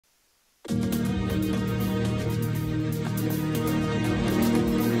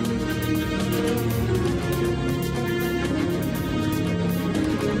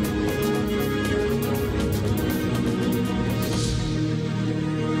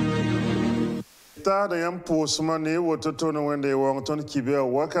Tada yam posmane wototo no wende wonton kibe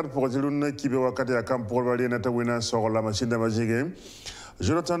wakat pour dilun kibe wakat ya kam pour vali na tawina sur la machine de magique.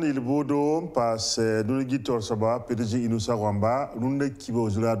 Jonathan Ilbodo passe dun gitor saba PDG Inusa Rwamba lunde kibe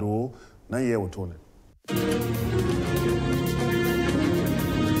ozulado na ye wotone.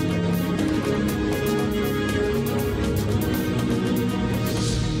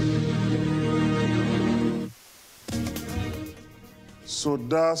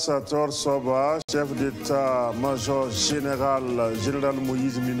 Soda Sator Soba, chef d'état-major général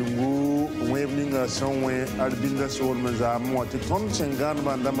Moïse Minungu, Webning Sanwe, Albinda Soul Mazamo, Titon Sengan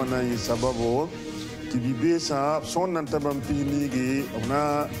Bandamana Sababo, Tibibe Sa, son Nantabam Pinigi, on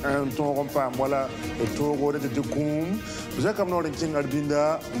a un ton repas, voilà, le tour de Tukum, vous avez comme King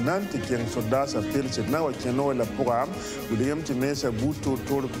Albinda, Nanti King Soda, sa pile, c'est now I can know la programme, William Times, a bout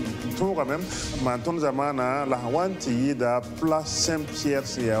tour même, Manton Zamana, la Hawanti, da place Saint-Pierre,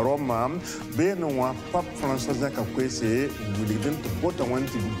 c'est à Rome, Benoît, Pape François Kakwese, William, Bota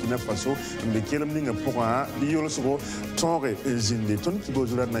Wanti, Burkina Faso, le Kelming pour un, Liolso, Torre et Zinde, Ton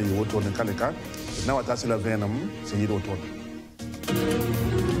Kibozula Nayoto, de Kaleka, now attach la Venom, c'est Hiroton.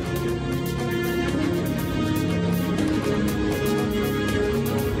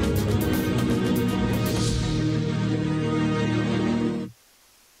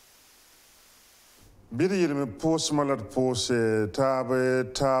 Bidi yelme pos malat pos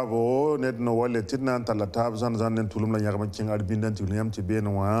tabo net no wale tidnan tala tab zan den tulum la yagma king albindan tuliam ti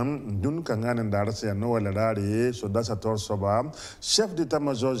benwan dun kangane ndar se no wale dare so da sator soba chef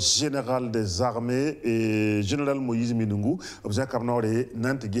d'état-major général des armées et général Moïse Minungu obja kamnore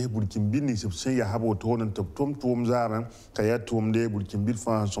nante ge burkimbini se ya habo to nan tom zama kaya tom de burkimbil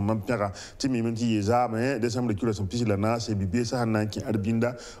fa so mampera ti mimenti yezame décembre kilo son pisila na se bibe sa hanan ki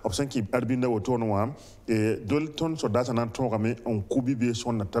albinda option ki albinda woto no wam et Dolton soldats en entourame on kubi be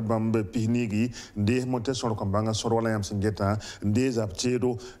son tabambe pihnigi de monter son kambanga sorola yam singeta des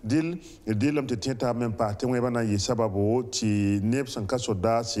aptedo dil am te tienta même pas te webana ye sababo ti neb san ka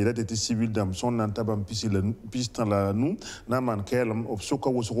soldats si la tete civil dam son tabam pistan la nu na man kelam opsuka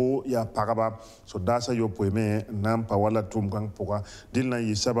wosro ya paraba soldats yo poeme nam pa wala tum gang poka dil na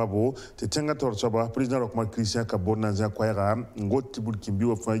ye sababo te tenga tor soba président Rockman Christian Kabona za kwaira ngoti bulkimbi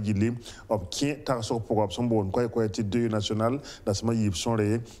wa fagili op ki tar so pour Sombo quoi était deux national la semaine yip son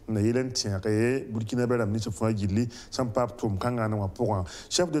ré na yelen tiare Burkina Faso ministre fa gili sans pape tom kanga na pour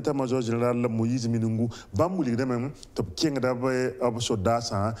chef d'état-major général Moïse Minungu bamuli de même top king da ba obso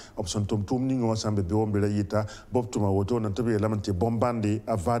dasa option tom ni ngo sambe be ombe yita bob tuma woto na tobe lamante bombande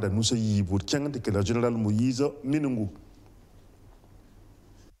avada nusa yibu king de que le général Moïse Minungu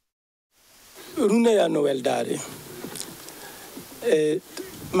rune ya Noël dare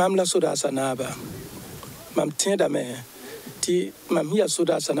mam la soda sanaba mam tien dame ti mam hiya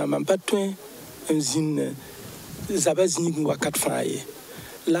soda sana mam patwen zin zabazini wakat faye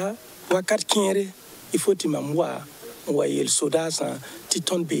la wakat kiere il faut ti mam wa yel soda san ti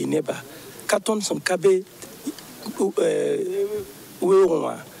ton be neba katon son kabe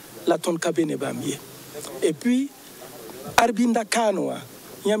wewa la ton kabe neba mie et puis arbinda kanwa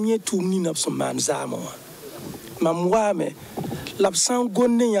yamye tumni nab son man zamo mam wa me l'absent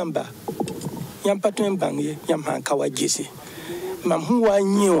gonne yamba yam patwen bangye yam han kawajesi mam huwa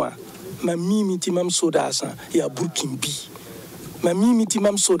nyewa mam mimi ti mam sodasa ya burkimbi mam mimi ti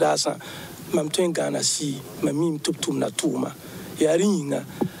mam sodasa mam twen gana si mam mimi tuptum na tuma ya ringa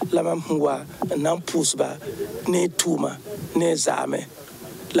la mam huwa nan pusba ne tuma ne zame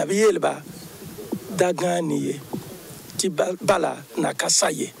la bielba dagani ti bala na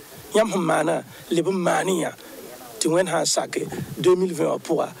kasaye yam mana lebum mania ti wen han sake 2020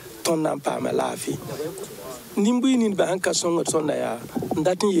 pour ton n'en pas ma la vie nimbu ni ba han ka songo sonna ya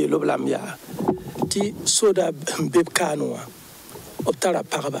ndatin ye loblam ya ti soda beb kanwa optara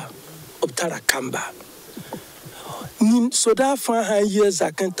parba optara kamba ni soda fa han ye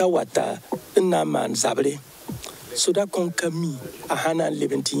zakanta wata na man zabre soda kon kami a hana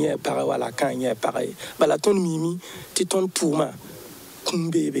lebentinye para wala kanye para bala ton mimi ti ton touma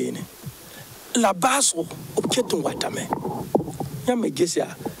kumbebe ne la base obketon watame yame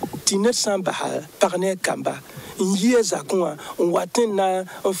gesia tinet san bahal parne kamba yeza kwa waten na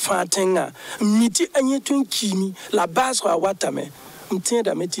fatenga miti anyetun kimi la base wa watame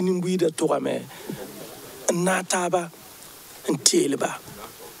mtienda metini mbuida torame nataba ntelba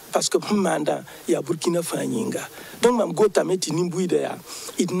parce que manda ya Burkina Fanyinga donc mam gota metini mbuida ya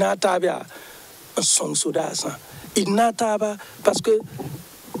idnataba son sodasa idnataba parce que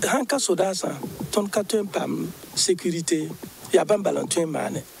hanka sodasa ton katun pam sécurité ya bam balantun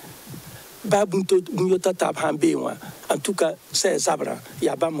mane ba bunyo tab hambe wa en tout cas c'est zabra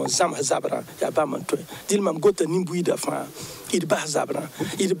ya ba mon zam zabra ya ba mon to dil mam gota nimbu da fa il ba zabra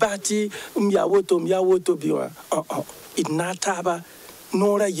il bati ya woto biwa il nataba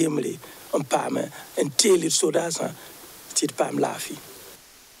nora yemle on pame en tele sodasa tit pam lafi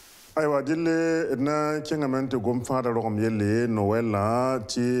aywa dille na kengamente gom fada rogom yelle noella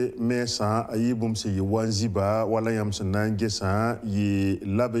ti mesa ayibum si wanziba wala yam sanange sa yi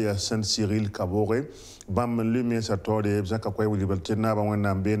labe Saint Cyril Kabore bam le mesa tore zaka koy wuli baltina ba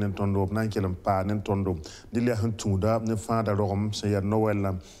wona benen tondo nan kelam pa nen tondo dille han tunda ne fada rogom se ya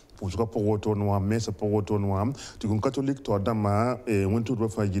noella pour jouer pour retourner mais c'est pour retourner tu con catholique to dama e wontu do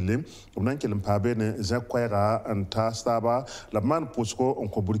fa gille on nan kelam pa bene za koyra anta staba la man pusko on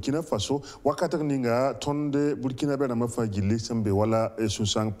ko Burkina Faso wakata ninga tonde Burkina be na ma fa gille sembe wala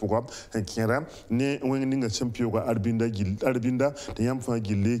susang pour en kira ne wen ninga sempio ga arbinda de yam fa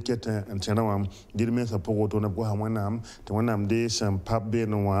gille keten antena wam dirme sa pour retourner ko hamanam te wanam de sam pa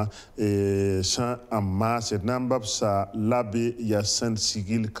bene wa e sa amma c'est nambab sa labe ya Saint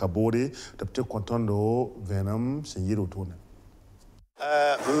Cyril Kabore de content de Venam c'est retourné.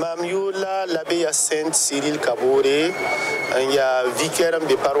 Mamioula l'abbé à Saint Cyril Kabore, il y a vicaire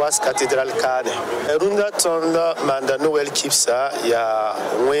de paroisse cathédrale Kane. Runda tonda manda Noël Kipsa, il y a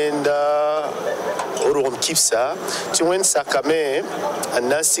Wenda Orum Kipsa, tu wens sakame,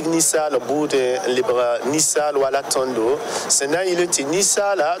 un insignisa le bout de libre Nissa wala tondo, c'est na il était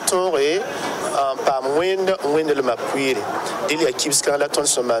Nissa la tonre, par Wenda le mapuire. Il y a Kipska la ton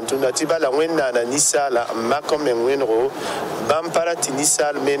somantuna, tiba la Wenda na Nissa la makom en Wenro, Bamparati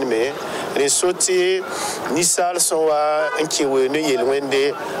Nissal menme resoti Nissal son wa enki wenu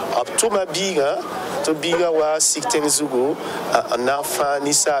yelwende aptuma biga to biga wa sikten zugu un enfant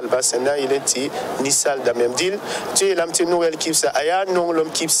Nissal basena ileti Nissal da même deal tu lamti Noël kipsa aya non lom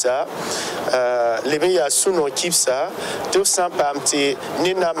kipsa le meya suno kipsa to sampamti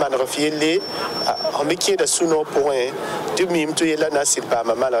nina man refiele en meki da suno point de mim to yela na sir pa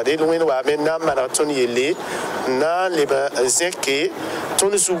mama de loin wa men na marathon yele na le zeke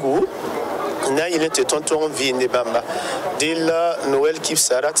ton zugu na il était tonton vinde bamba dil Noël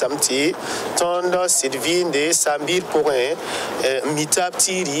kipsara tamti ton Sylvine de Sambir pour un mitap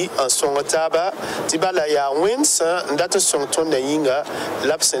tiri en son taba tibala ya wensa ndata son ton na yinga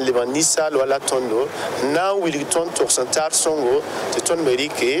lapsen libanisa wala tondo na wili ton torsantar songo te ton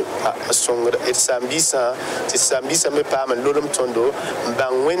merike son et sambisa me pa man lolum tondo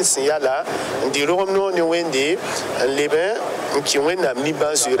bang wensa yala ndi rom no ne wende leben qui wenda mi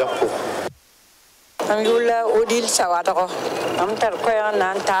bazura pour Angula odil sawatako am tar ko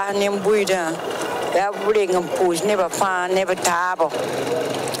nan ta nem buida ya bule ngam puj ne ba fa ne ba tabo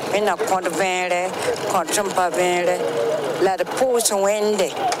ina kont vere kont champa vere la de puj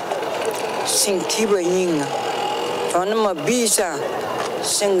wende sinkiba yinga on ma bisa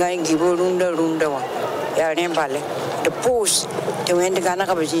singa ngibo runda wa ya ne bale de puj de wende gana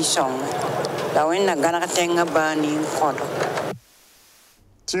ka bi song la wenda gana ka tenga bani kondo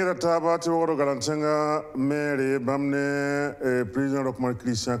Tira taba ti woro garantenga mere bamne président Rockman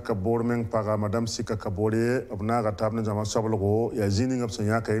Christian Kabore meng para madame Sika Kabore abna ga tabne jama sablogo ya zini ngap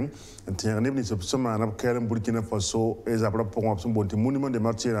sanya kay tiang ni subsama na kelem Burkina Faso e zabra pon absum bonti monument de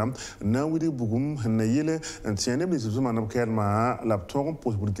martyram na widi bugum na yele tiang ni subsama na kelma lapton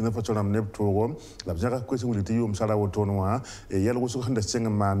pour Burkina Faso nam neb togo la jara ko singuliti yum sala wotonwa e yel go su handa senga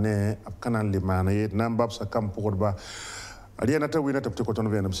mane ab kanan le mane nambab sa kam pour ba Ariana ta wina tapte ko ton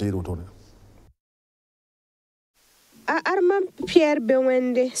venam sey rotone a armam Pierre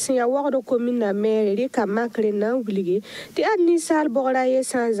Bewende sinya wagdo commune na maire ri ka makre na wuligi ti adni sal bogra ye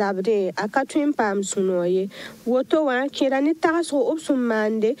sans abde akatwin pam sunoye woto wa kirani taso opsum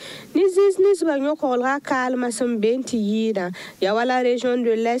mande ni ziznis ba nyokolga kalma sambenti yida ya wala région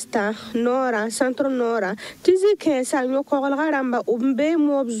de l'est nord centre nord tizi kensa nyokolga ramba umbe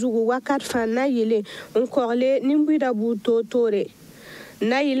mobzugu wakat fana yele on korle nimbuida buto tore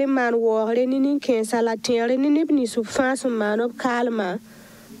na yile man wogre ni nin kensa la tere ni ni su fans man op kalma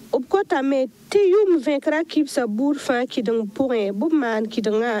op kota me te yum venkra kipsa bour fan ki dang point bu man ki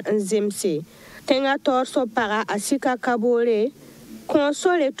danga nzemse tenga torso para asika Kabore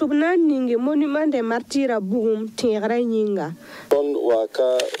console tubna ninge monument de martyra bugum tere nyinga ton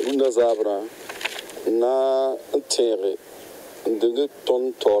waka runda zabra na tere ndenge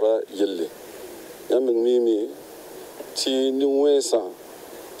ton tora yelle yamin mimi ti ni wesa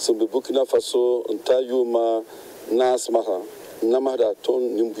Sombe Burkina Faso ntayuma nasmaha namada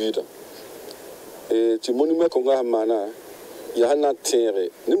ton nimbuida e ti monument ko mana ya hana tere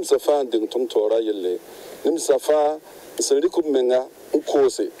nim safa de ton tora yelle nim safa sari ko menga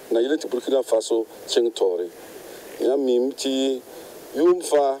kose na yele ti Burkina Faso cheng tore ya mim ti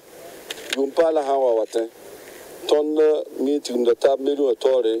yumpa la hawa wate ton mi ti ngda tab melu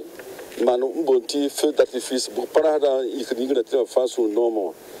tore manu mbonti feu d'artifice bu parada ikringra ti Faso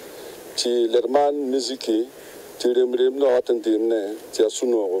nomo ti lerman musique ti remrem no atendine ti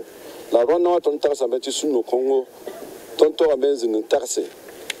asuno la rona ton tarsa be ti suno Congo ton to amazing tarse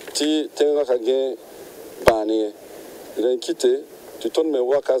ti tenga kage bani renkite ti ton me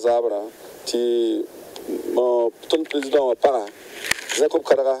waka zabra ti ton président wa para Jacob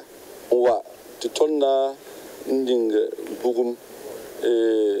Karaga wa ti ton na nding bugum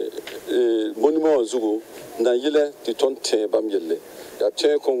monument zugu na yile ti ton te bam yelle ya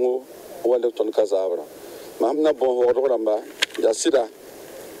te Congo wala ton kazabra mamna bon ho ramba ya sida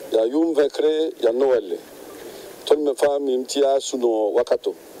ya yum vekre ya noel ton me fami mtia suno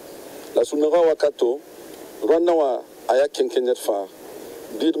wakato la suno wakato ronna wa aya kenkenet fa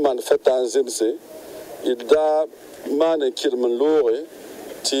bidman feta zemse ida mane kirman lore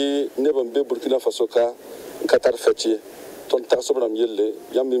ti nebam be Burkina Faso ka katar fetier ton tarsobram yelle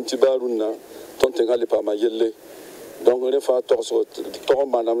yamim ti baruna ton tengali pa ma yelle donc le fa torso to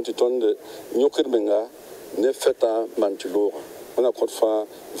manam ti ton de nyokirmenga ne feta mantulora on a fa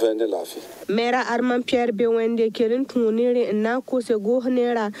vene lafi mera Armand Pierre Bewende kelen tunire na ko se go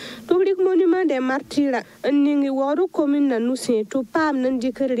hnera public monument de martyrs ningi woro commune na nusin to pam nan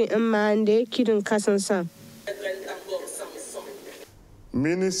dikere mande kidin kasansa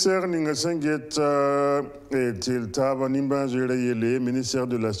Ministère Ningasenget et Taba Nimba Yele, ministère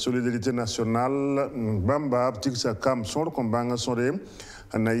de la Solidarité nationale, Bamba, Tiksa Kam, Sor Kombanga Sore,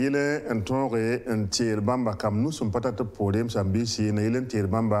 Anayele, Antore, and Tiel Bamba Kam, nous sommes pas à Podem, Sambisi, Naïlen Tiel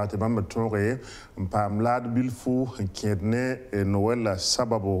Bamba, Tebamba Tore, Pam Lad Bilfou, Kiedne, et Noël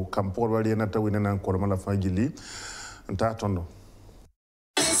Sababo, Kampor Valianata Winan Kormala Fagili, and Tatondo.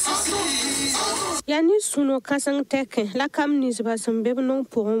 Yani suno kasang teke la kam nisba sambe non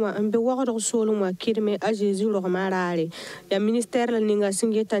pour moi ambe waro solo moi kirme a Jésus lo marare ya ministère la ninga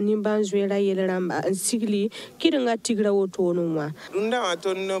singeta nimban zuela yeleramba an sigli kiringa tigra wotono moi dunda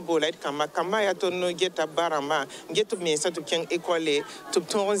aton bolait kama ya ton geta barama getu mesa to ken école to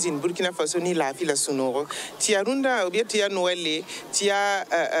tonzin Burkina Faso ni la ville sonoro tia runda obieti ya noele tia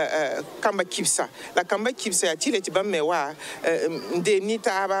kamba kipsa la kamba kipsa ya tile ti bamewa de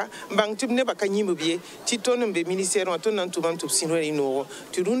nitaba bang tubne bakanyimu ti tonon be ministère on tonon tubam tub sinore inoro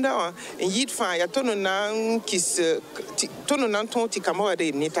ti runda wa yit fa ya tonon nan kis tonon nan ton ti kamawa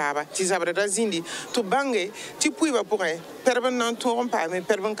de nitaba ti zabra da zindi to bange ti puiba pour perban nan ton pa me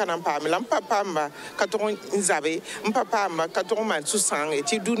perban kanan pa me lam papa mba katon nzabe mpapa mba katon man susange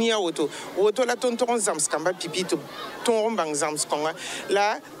ti dunia woto la ton zams kamba pipi to ton bang zams konga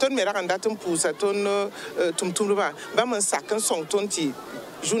la ton mera kanda ton pousa ton tumtumba ba man sakan son ton ti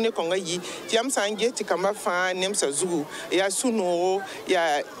journée konga yi ti am sange ti kamba fa nem sa zugu ya suno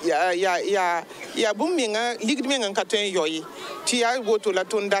ya buminga ligmenga katen yoyi ti ya woto la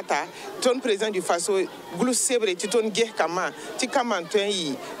ton data ton président du Faso glu sebre ti ton ge kama ti kama ton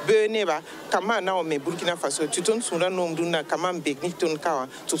yi beneba kama na o me Burkina Faso ti ton sura nom duna kama mbek ni ton kawa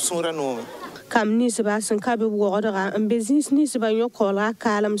to sura nom kam nisba san kabe wodra en business nisba yokola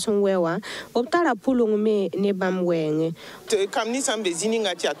kalam son wewa optara pulung me ne bam wenge kam ni san bezini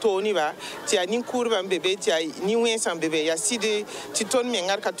ngati atoni ba ti ani kurba mbebe ti ni wen san bebe ya sidi ti ton me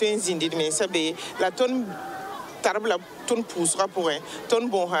ngar ka ton zindi me sabe la ton tarbla ton pousra pour ton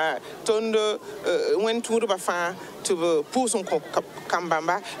bon ha ton wen turba fa to pouson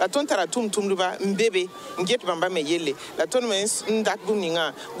kambamba la ton tara tum ba mbebe nget bamba me yelle la ton men ndak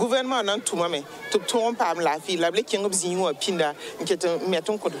buminga gouvernement nan tuma me to ton pam la fi la ble kingo bzinwo pinda nket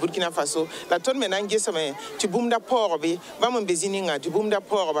meton ko Burkina Faso la ton men nan gesa me ti bumda porbe ba mon bezininga ti bumda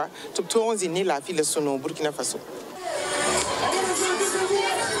porba to ton zini la fi le sono Burkina Faso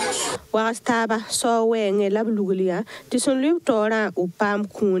Wastaba so wenge lablugulia ti son lib tora o pam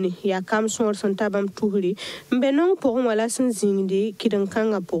kuni ya kam sor son tabam tuhri mbenon pour wala sin zingdi kidan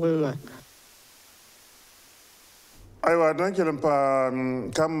kanga pour moi aywa dan kelam pa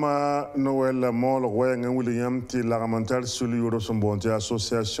kama Noël mol wenge William ti l'argamental sur l'euro son bonté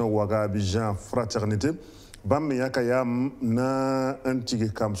association Waga Abidjan fraternité bam yakayam na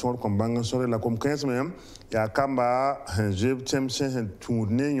antique kam sor kom bang sore la kom 15 mai ya kamba je temse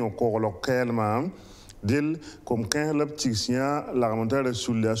tourner yon ko localement Dil comme quand le petit sien la remontée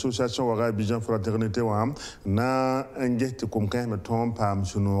sur l'association Wara Bijan Fraternité Wam na enget comme quand me tombe pam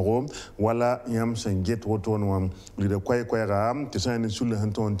sunoro wala yam senget woton wam li de kwai ram que ça ne sur le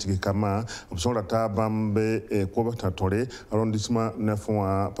hanton tiki kama option la tabambe e ko ta tore arrondissement 9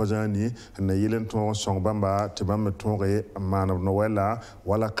 wa pazani na yelen ton song bamba te bam tonre mana noela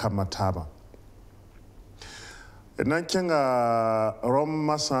wala kamataba Nankenga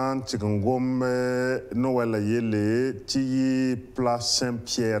Roma San Tigongombe Noël Yele Ti Place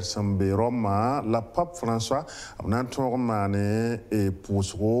Saint-Pierre Sambe Roma la Pape François Nanton Romane et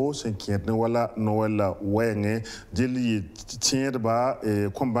Pousro s'inquiète Noël Noël Wenge Dili Tiendba et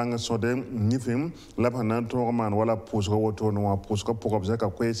Kombang Soden Nifim la Nanton Romane wala Pousro Woto Noa Pousro pour observer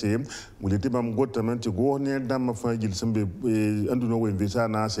quoi c'est où il était bam gotamen ti go ne dam fa gil Sambe Anduno Wevisa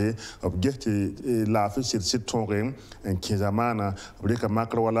na c'est objectif la fait c'est tonre en kizamana brika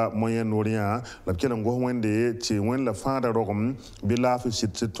makra wala moyen orient la kela ngo wende ti wen la fada rogum bila fi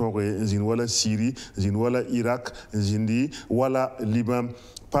sit tonre zin wala Syrie zin wala Irak zindi wala Liban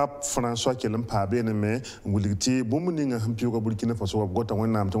Pape François kelam pa bene me wuliti bomuni nga hampiyo ko Burkina Faso gota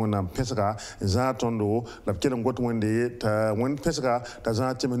wonnam to wonnam pesaka za tondo la kela ngota wende ta won pesaka ta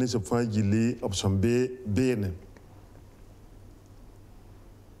za temani se fa gili option B bene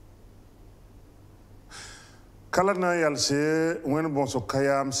Kalana yalse wen bon so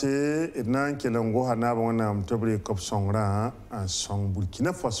kayam se nan kelango hanaba wana mtobri kop songra an song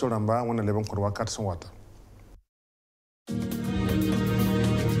Burkina Faso ramba wana leben korwa 400 wata